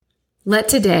Let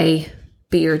today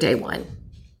be your day one.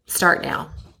 Start now.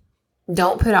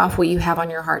 Don't put off what you have on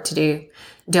your heart to do.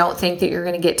 Don't think that you're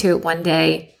going to get to it one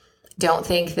day. Don't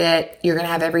think that you're going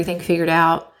to have everything figured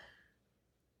out.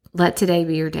 Let today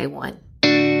be your day one.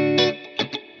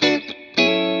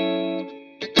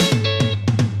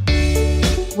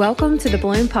 Welcome to the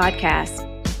Bloom Podcast.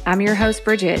 I'm your host,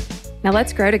 Bridget. Now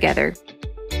let's grow together.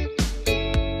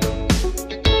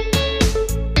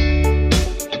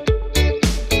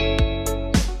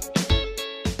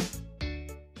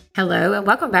 Hello, and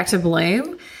welcome back to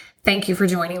Bloom. Thank you for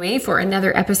joining me for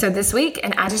another episode this week.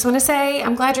 And I just want to say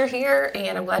I'm glad you're here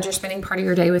and I'm glad you're spending part of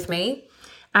your day with me.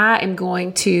 I am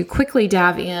going to quickly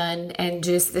dive in and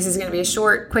this is going to be a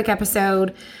short, quick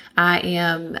episode. I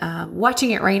am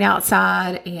watching it rain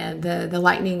outside and the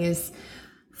lightning is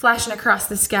flashing across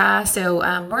the sky. So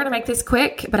we're going to make this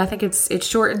quick, but I think it's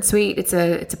short and sweet. It's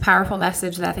a powerful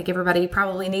message that I think everybody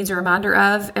probably needs a reminder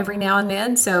of every now and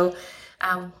then. So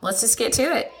let's just get to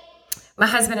it. My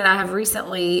husband and I have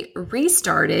recently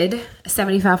restarted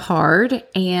 75 Hard,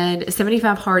 and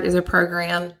 75 Hard is a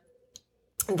program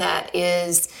that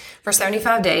is for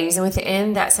 75 days. And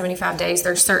within that 75 days,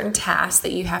 there's certain tasks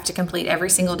that you have to complete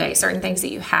every single day, certain things that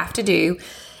you have to do.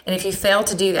 And if you fail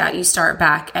to do that, you start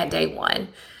back at day one.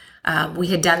 We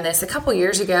had done this a couple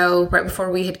years ago, right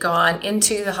before we had gone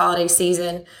into the holiday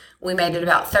season. We made it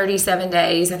about 37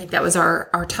 days. I think that was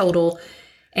our total.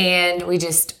 And we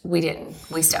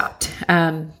stopped.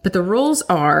 But the rules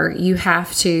are you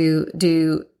have to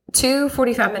do 2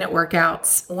 45-minute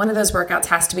workouts. One of those workouts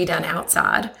has to be done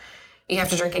outside. You have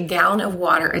to drink a gallon of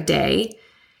water a day.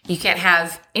 You can't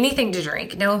have anything to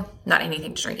drink. No, not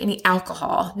anything to drink. Any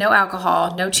alcohol.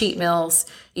 No cheat meals.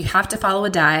 You have to follow a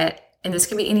diet. And this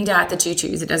can be any diet that you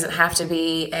choose. It doesn't have to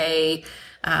be a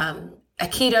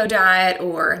keto diet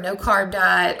or a no carb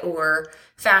diet or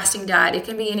fasting diet. It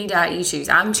can be any diet you choose.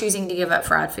 I'm choosing to give up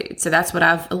fried food. So that's what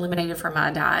I've eliminated from my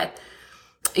diet.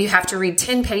 You have to read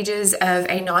 10 pages of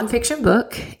a nonfiction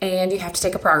book, and you have to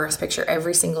take a progress picture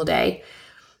every single day.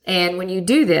 And when you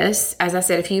do this, as I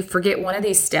said, if you forget one of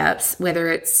these steps,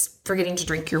 whether it's forgetting to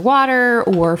drink your water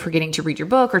or forgetting to read your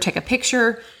book or take a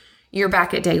picture, you're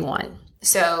back at day one.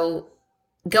 So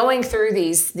going through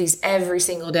these every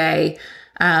single day,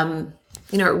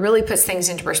 it really puts things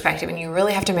into perspective, and you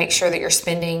really have to make sure that you're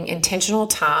spending intentional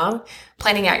time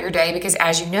planning out your day, because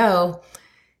as you know,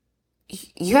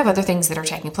 you have other things that are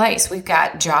taking place. We've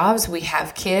got jobs, we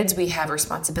have kids, we have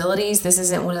responsibilities. This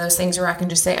isn't one of those things where I can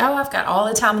just say, oh, I've got all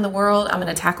the time in the world. I'm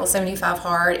going to tackle 75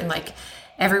 Hard. And like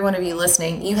every one of you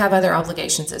listening, you have other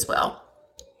obligations as well.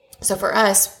 So for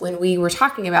us, when we were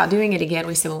talking about doing it again,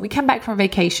 we said, when we come back from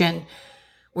vacation,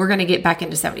 we're going to get back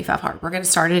into 75 Hard. We're going to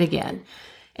start it again.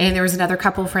 And there was another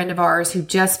friend of ours who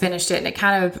just finished it, and it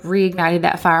kind of reignited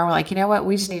that fire. We're like, you know what?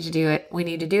 We just need to do it. We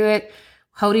need to do it,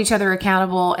 hold each other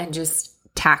accountable, and just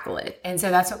tackle it. And so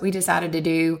that's what we decided to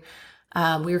do.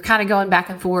 We were kind of going back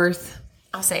and forth.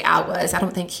 I'll say I was. I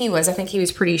don't think he was. I think he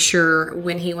was pretty sure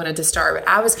when he wanted to start. But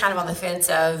I was kind of on the fence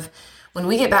of when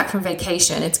we get back from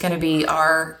vacation, it's going to be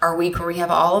our week where we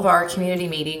have all of our community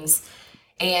meetings.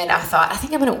 And I thought, I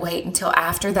think I'm going to wait until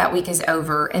after that week is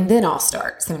over, and then I'll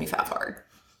start 75 Hard.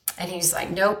 And he's like,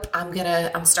 nope,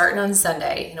 I'm starting on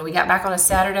Sunday. We got back on a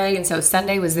Saturday. And so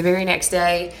Sunday was the very next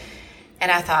day. And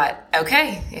I thought,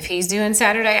 okay, if he's doing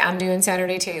Saturday, I'm doing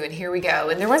Saturday too. And here we go.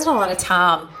 And there wasn't a lot of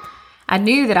time. I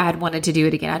knew that I had wanted to do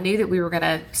it again. I knew that we were going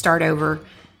to start over.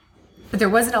 But there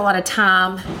wasn't a lot of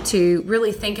time to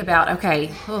really think about,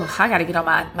 okay, I got to get all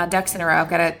my ducks in a row. I've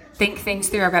got to think things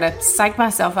through. I've got to psych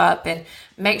myself up and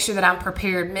make sure that I'm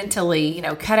prepared mentally,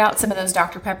 cut out some of those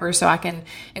Dr. Peppers so I can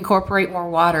incorporate more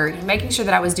water, making sure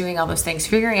that I was doing all those things,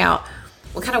 figuring out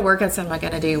what kind of workouts am I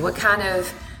going to do? What kind of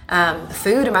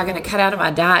food am I going to cut out of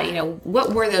my diet?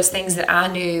 What were those things that I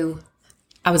knew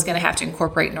I was going to have to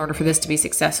incorporate in order for this to be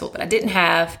successful? But I didn't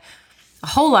have a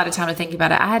whole lot of time to think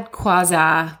about it. I had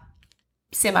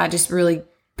semi just really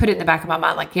put it in the back of my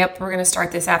mind, like, yep, we're going to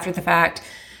start this after the fact,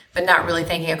 but not really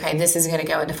thinking, okay, this is going to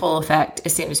go into full effect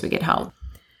as soon as we get home.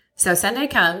 So Sunday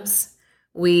comes,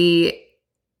 we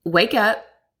wake up,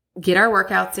 get our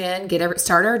workouts in,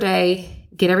 start our day,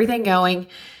 get everything going,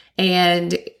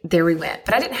 and there we went.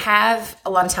 But I didn't have a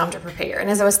lot of time to prepare. And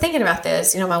as I was thinking about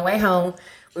this, on my way home,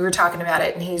 we were talking about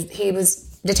it, and he was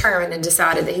determined and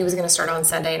decided that he was going to start on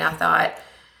Sunday. And I thought,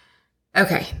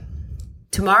 okay,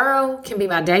 tomorrow can be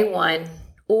my day one,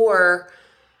 or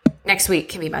next week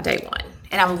can be my day one.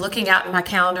 And I'm looking out in my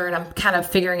calendar and I'm kind of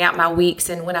figuring out my weeks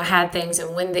and when I had things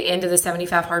and when the end of the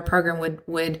 75 Hard program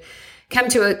would come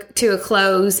to a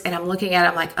close. And I'm looking at it,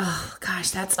 I'm like, oh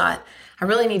gosh, I I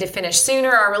really need to finish sooner.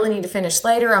 Or I really need to finish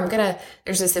later.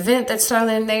 There's this event that's thrown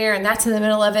in there and that's in the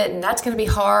middle of it. And that's going to be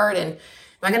hard. And am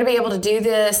I going to be able to do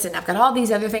this? And I've got all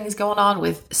these other things going on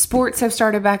with sports have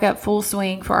started back up full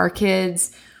swing for our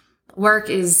kids. Work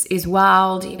is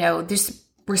wild. There's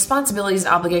responsibilities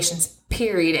and obligations,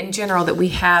 period, in general that we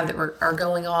have that are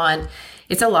going on.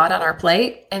 It's a lot on our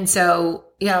plate. And so,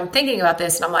 I'm thinking about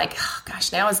this and I'm like, oh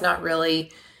gosh, now is not really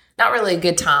a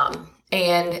good time.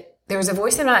 And there was a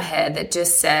voice in my head that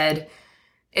just said,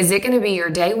 is it going to be your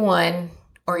day one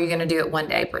or are you going to do it one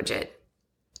day, Bridget?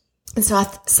 And so I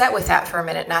sat with that for a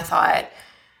minute and I thought,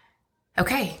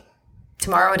 okay,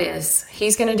 tomorrow it is.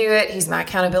 He's going to do it. He's my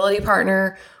accountability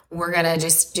partner. We're going to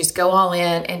just go all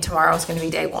in. And tomorrow is going to be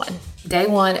day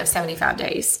one of 75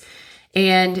 days.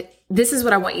 And this is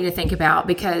what I want you to think about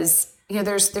because,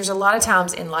 there's a lot of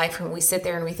times in life when we sit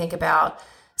there and we think about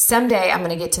someday I'm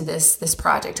going to get to this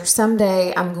project, or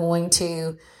someday I'm going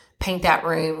to paint that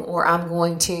room, or I'm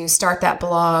going to start that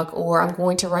blog, or I'm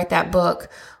going to write that book,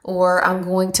 or I'm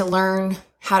going to learn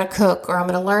how to cook, or I'm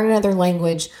going to learn another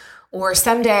language, or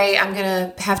someday I'm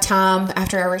going to have time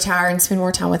after I retire and spend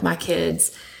more time with my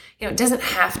kids. It doesn't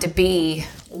have to be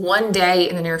one day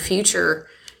in the near future.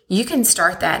 You can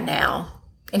start that now.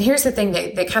 And here's the thing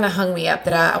that kind of hung me up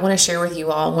that I want to share with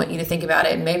you all and want you to think about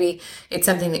it. And maybe it's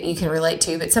something that you can relate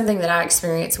to, but something that I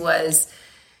experienced was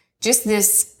just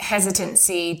this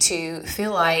hesitancy to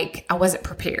feel like I wasn't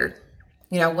prepared.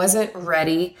 I wasn't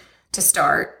ready to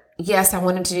start. Yes, I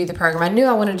wanted to do the program. I knew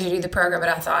I wanted to do the program, but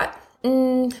I thought,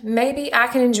 maybe I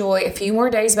can enjoy a few more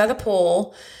days by the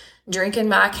pool drinking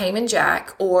my Cayman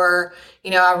Jack, or,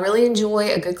 I really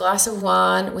enjoy a good glass of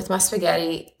wine with my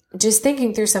spaghetti. Just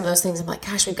thinking through some of those things, I'm like,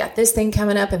 gosh, we've got this thing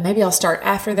coming up and maybe I'll start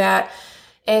after that.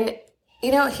 And,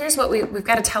 here's what we've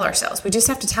got to tell ourselves. We just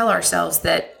have to tell ourselves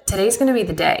that today's going to be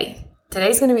the day.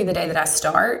 Today's going to be the day that I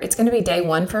start. It's going to be day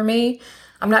one for me.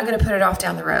 I'm not going to put it off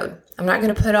down the road. I'm not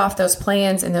going to put off those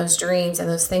plans and those dreams and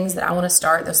those things that I want to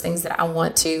start, those things that I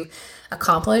want to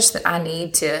accomplish, that I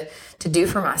need to do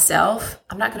for myself.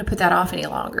 I'm not going to put that off any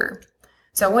longer.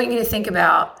 So I want you to think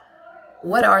about,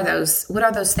 what are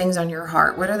those things on your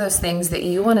heart? What are those things that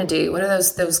you want to do? What are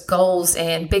those goals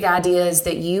and big ideas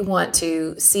that you want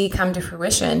to see come to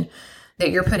fruition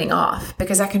that you're putting off?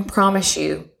 Because I can promise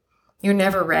you, you're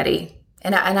never ready.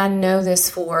 And I know this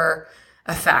for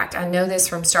a fact. I know this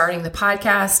from starting the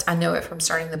podcast. I know it from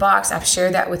starting the box. I've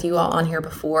shared that with you all on here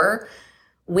before.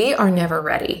 We are never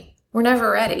ready. We're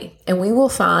never ready. And we will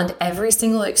find every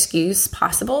single excuse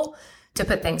possible to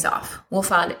put things off. We'll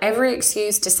find every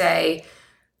excuse to say,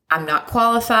 I'm not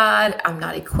qualified, I'm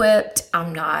not equipped, I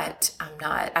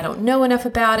don't know enough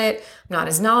about it, I'm not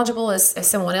as knowledgeable as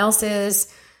someone else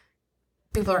is.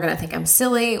 People are going to think I'm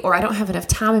silly, or I don't have enough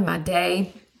time in my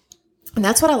day. And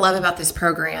that's what I love about this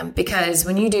program, because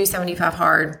when you do 75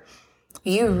 Hard,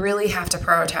 you really have to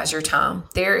prioritize your time.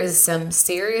 There is some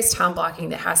serious time blocking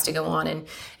that has to go on,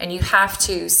 and you have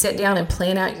to sit down and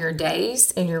plan out your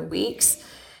days and your weeks.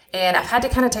 And I've had to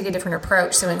kind of take a different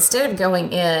approach. So instead of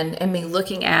going in and me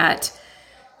looking at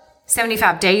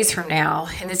 75 days from now,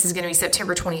 and this is going to be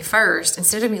September 21st,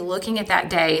 instead of me looking at that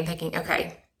day and thinking,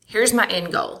 okay, here's my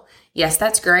end goal. Yes,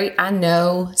 that's great. I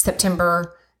know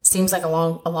September seems like a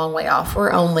long way off.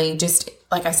 We're only just,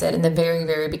 like I said, in the very,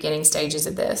 very beginning stages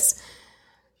of this.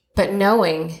 But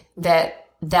knowing that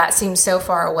seems so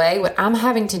far away, what I'm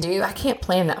having to do, I can't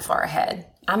plan that far ahead.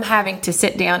 I'm having to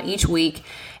sit down each week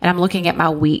and I'm looking at my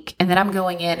week, and then I'm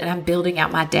going in and I'm building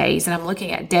out my days, and I'm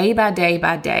looking at day by day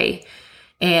by day.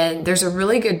 And there's a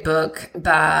really good book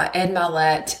by Ed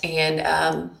Mylett, and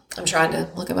I'm trying to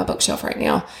look at my bookshelf right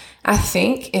now. I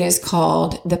think it is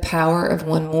called The Power of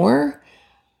One More.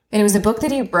 And it was a book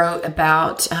that he wrote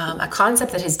about a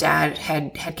concept that his dad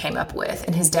had came up with.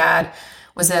 And his dad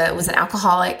was an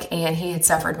alcoholic, and he had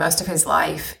suffered most of his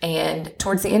life. And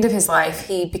towards the end of his life,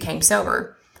 he became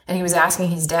sober. And he was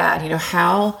asking his dad,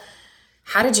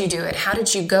 how did you do it? How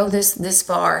did you go this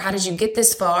far? How did you get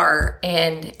this far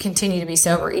and continue to be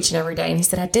sober each and every day? And he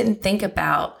said, I didn't think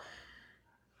about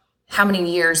how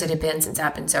many years it had been since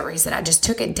I've been sober. He said, I just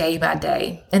took it day by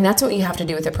day. And that's what you have to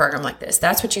do with a program like this.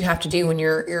 That's what you have to do when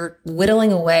you're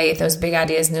whittling away at those big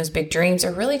ideas and those big dreams,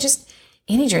 or really just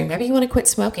any dream. Maybe you want to quit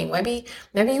smoking. Maybe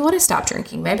you want to stop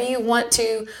drinking. Maybe you want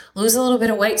to lose a little bit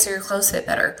of weight so your clothes fit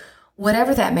better.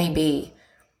 Whatever that may be,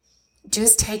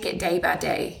 just take it day by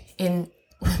day and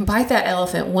bite that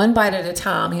elephant one bite at a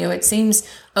time. It seems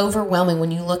overwhelming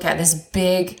when you look at this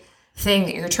big thing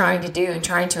that you're trying to do and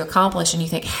trying to accomplish, and you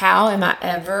think, how am I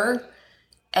ever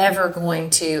going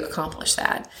to accomplish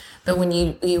that? But when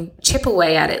you chip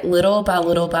away at it little by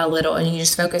little by little, and you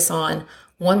just focus on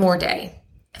one more day,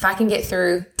 if I can get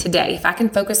through today, if I can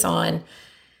focus on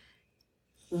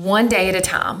one day at a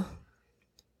time,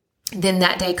 then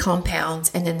that day compounds,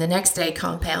 and then the next day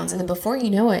compounds. And then before you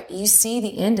know it, you see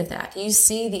the end of that. You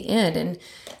see the end. And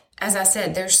as I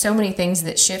said, there's so many things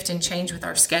that shift and change with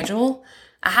our schedule.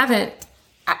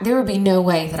 There would be no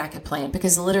way that I could plan,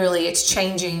 because literally it's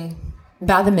changing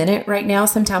by the minute right now,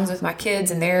 sometimes with my kids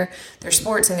and their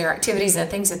sports and their activities and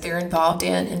things that they're involved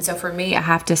in. And so for me, I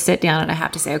have to sit down and I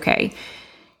have to say, okay,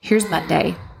 here's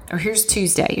Monday, or here's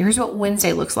Tuesday, here's what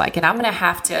Wednesday looks like. And I'm going to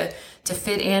have to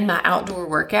fit in my outdoor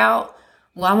workout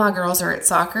while my girls are at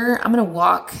soccer. I'm going to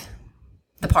walk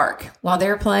the park while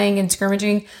they're playing and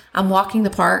scrimmaging. I'm walking the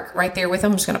park right there with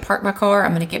them. I'm just going to park my car.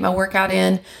 I'm going to get my workout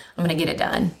in. I'm going to get it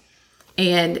done.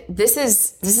 And this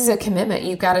is a commitment.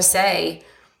 You've got to say,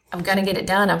 I'm going to get it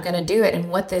done. I'm going to do it. And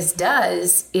what this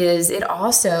does is it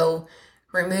also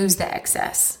removes the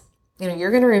excess.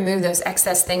 You're going to remove those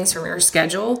excess things from your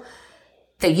schedule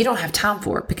that you don't have time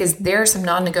for, because there are some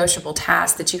non-negotiable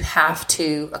tasks that you have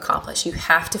to accomplish. You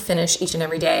have to finish each and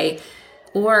every day,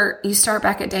 or you start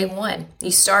back at day one. You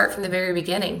start from the very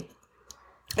beginning.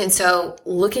 And so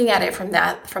looking at it from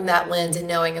that lens and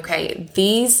knowing, okay,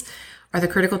 these are the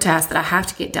critical tasks that I have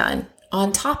to get done,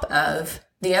 on top of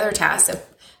the other tasks of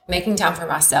making time for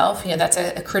myself. That's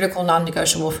a critical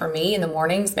non-negotiable for me in the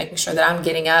mornings, making sure that I'm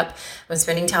getting up, I'm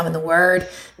spending time in the Word,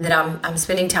 that I'm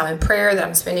spending time in prayer, that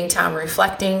I'm spending time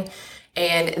reflecting.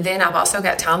 And then I've also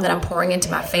got time that I'm pouring into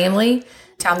my family,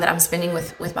 time that I'm spending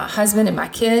with my husband and my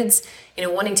kids,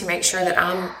 wanting to make sure that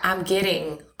I'm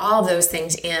getting all those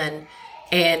things in,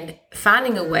 and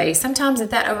finding a way. Sometimes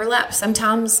that overlaps.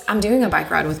 Sometimes I'm doing a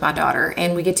bike ride with my daughter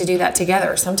and we get to do that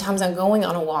together. Sometimes I'm going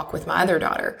on a walk with my other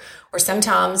daughter, or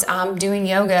sometimes I'm doing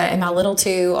yoga and my little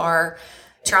two are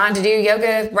trying to do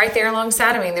yoga right there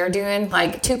alongside of me. They're doing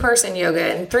like 2-person yoga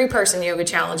and 3-person yoga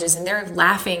challenges, and they're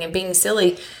laughing and being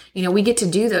silly. We get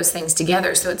to do those things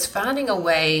together. So it's finding a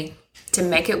way to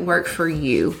make it work for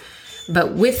you.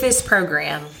 But with this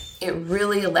program, it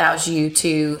really allows you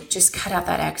to just cut out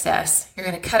that excess. You're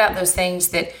going to cut out those things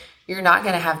that you're not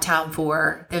going to have time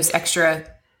for, those extra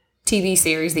TV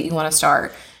series that you want to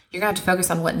start. You're going to have to focus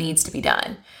on what needs to be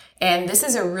done. And this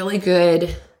is a really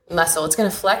good muscle. It's going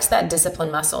to flex that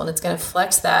discipline muscle, and it's going to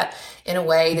flex that in a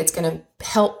way that's going to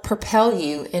help propel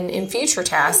you in future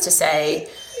tasks to say,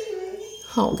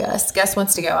 oh, Gus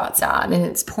wants to go outside, and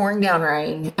it's pouring down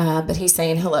rain, but he's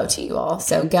saying hello to you all.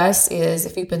 So Gus is,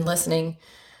 if you've been listening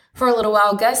for a little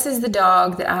while, Gus is the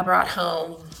dog that I brought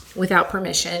home without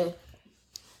permission.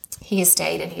 He has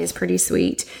stayed, and he is pretty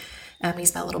sweet.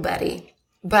 He's my little buddy.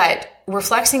 But we're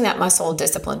flexing that muscle of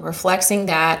discipline. We're flexing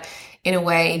that in a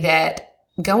way that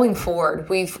going forward,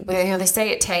 they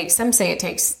say some say it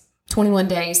takes 21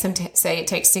 days, some say it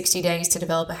takes 60 days to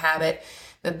develop a habit.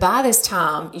 But by this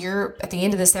time, you're at the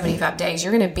end of the 75 days,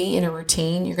 you're going to be in a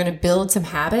routine. You're going to build some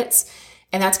habits.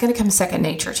 And that's going to come second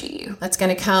nature to you. That's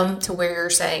going to come to where you're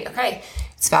saying, okay,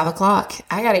 it's 5:00.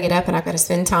 I got to get up and I've got to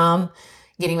spend time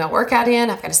getting my workout in.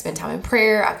 I've got to spend time in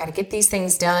prayer. I've got to get these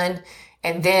things done.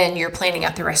 And then you're planning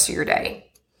out the rest of your day.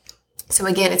 So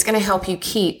again, it's going to help you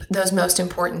keep those most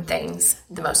important things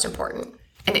the most important.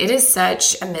 And it is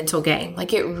such a mental game.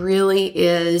 Like, it really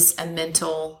is a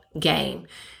mental game,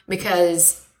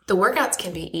 because the workouts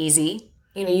can be easy.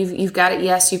 You've got it.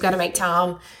 Yes, you've got to make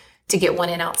time to get one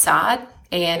in outside.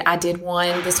 And I did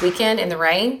one this weekend in the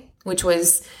rain, which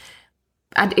was,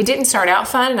 it didn't start out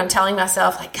fun. And I'm telling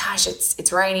myself, like, gosh,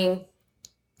 it's raining,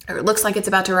 or it looks like it's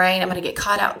about to rain. I'm going to get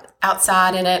caught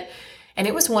outside in it. And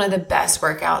it was one of the best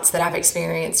workouts that I've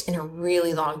experienced in a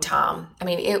really long time. I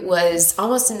mean, it was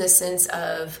almost in the sense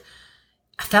of,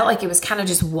 I felt like it was kind of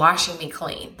just washing me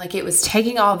clean. Like, it was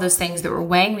taking all of those things that were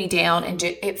weighing me down, and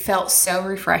it felt so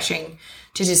refreshing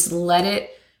to just let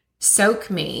it soak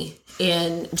me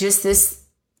in just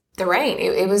the rain.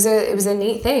 It was a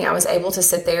neat thing. I was able to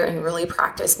sit there and really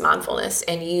practice mindfulness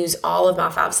and use all of my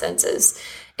 5 senses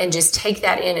and just take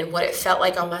that in, and what it felt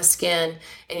like on my skin,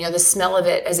 and the smell of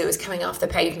it as it was coming off the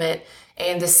pavement,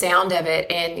 and the sound of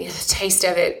it, and the taste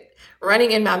of it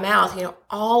running in my mouth,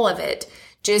 all of it,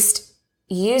 just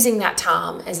using that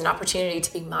time as an opportunity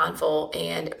to be mindful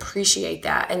and appreciate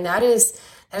that. And that is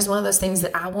one of those things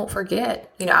that I won't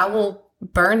forget. I will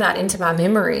burn that into my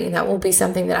memory, and that will be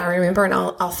something that I remember, and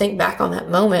I'll think back on that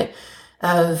moment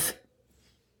of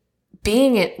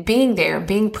being there,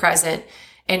 being present,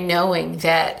 and knowing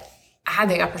that I had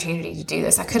the opportunity to do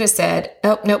this. I could have said,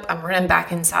 oh, nope, I'm running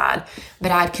back inside.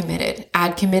 But I'd committed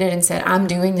and said, I'm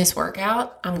doing this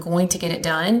workout. I'm going to get it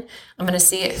done. I'm going to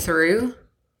see it through.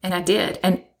 And I did.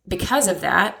 And because of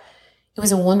that, it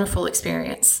was a wonderful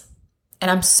experience.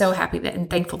 And I'm so happy and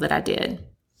thankful that I did.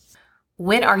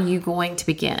 when are you going to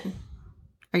begin?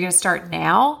 Are you going to start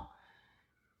now?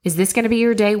 Is this going to be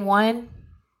your day one?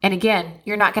 And again,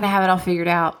 you're not going to have it all figured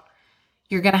out.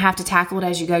 You're going to have to tackle it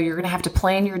as you go. You're going to have to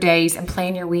plan your days and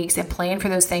plan your weeks and plan for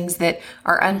those things that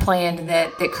are unplanned,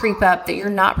 that creep up, that you're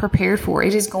not prepared for.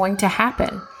 It is going to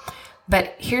happen.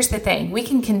 But here's the thing. We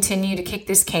can continue to kick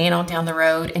this can on down the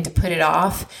road and to put it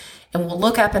off. And we'll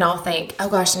look up and I'll think, oh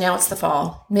gosh, now it's the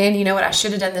fall. Man, you know what? I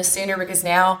should have done this sooner because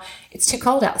now it's too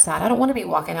cold outside. I don't want to be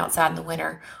walking outside in the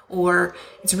winter. Or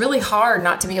it's really hard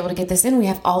not to be able to get this in. We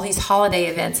have all these holiday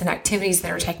events and activities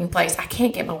that are taking place. I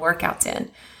can't get my workouts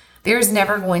in. There's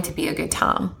never going to be a good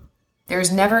time.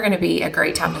 There's never going to be a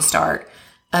great time to start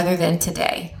other than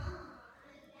today.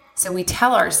 So we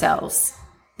tell ourselves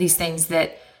these things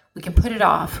that we can put it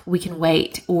off, we can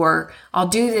wait, or I'll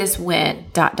do this when, ...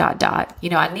 You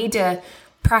know, I need to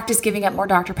practice giving up more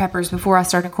Dr. Peppers before I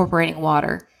start incorporating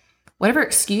water. Whatever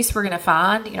excuse we're going to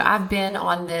find, you know, I've been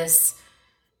on this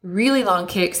really long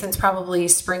kick since probably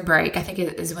spring break. I think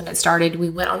it is when it started. We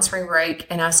went on spring break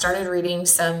and I started reading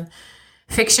some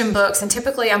fiction books. And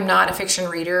typically I'm not a fiction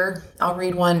reader. I'll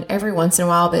read one every once in a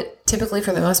while, but typically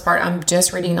for the most part, I'm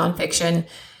just reading nonfiction.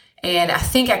 And I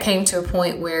think I came to a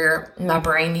point where my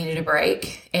brain needed a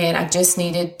break and I just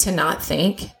needed to not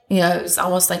think. You know, it was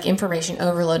almost like information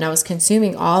overload. And I was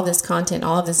consuming all this content,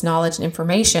 all of this knowledge and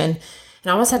information. And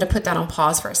I almost had to put that on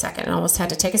pause for a second. And I almost had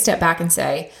to take a step back and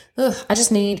say, I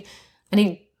need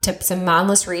some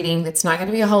mindless reading that's not going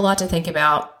to be a whole lot to think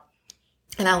about.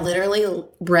 And I literally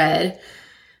read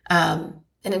an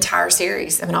entire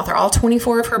series of an author, all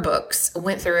 24 of her books,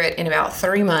 went through it in about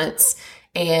 3 months.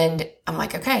 And I'm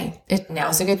like, okay,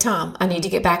 now's a good time. I need to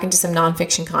get back into some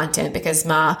nonfiction content because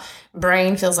my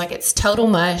brain feels like it's total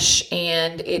mush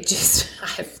and it just,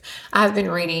 I've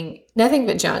been reading nothing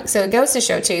but junk. So it goes to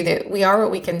show too that we are what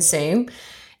we consume.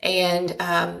 And,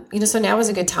 so now is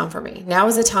a good time for me. Now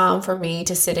is a time for me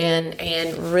to sit in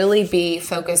and really be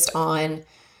focused on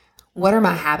what are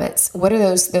my habits? What are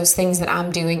those things that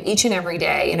I'm doing each and every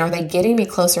day? And are they getting me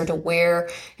closer to where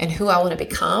and who I want to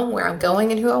become, where I'm going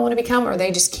and who I want to become? Or are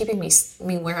they just keeping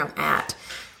me where I'm at?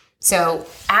 So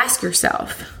ask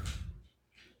yourself,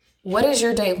 what is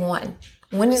your day one?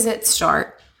 When does it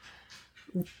start?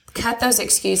 Cut those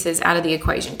excuses out of the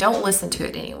equation. Don't listen to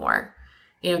it anymore.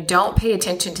 Don't pay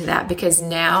attention to that because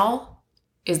now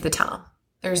is the time.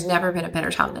 There's never been a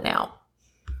better time than now.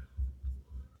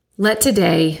 Let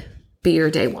today be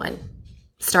your day one.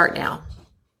 Start now.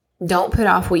 Don't put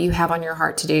off what you have on your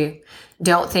heart to do.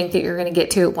 Don't think that you're going to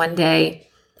get to it one day.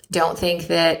 Don't think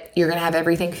that you're going to have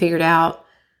everything figured out.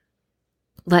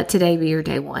 Let today be your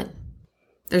day one.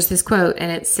 There's this quote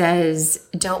and it says,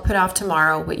 don't put off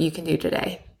tomorrow what you can do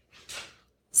today.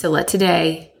 So let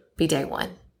today be day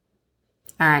one.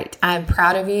 All right. I'm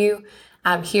proud of you.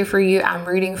 I'm here for you. I'm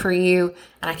rooting for you.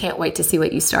 And I can't wait to see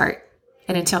what you start.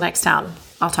 And until next time,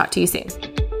 I'll talk to you soon.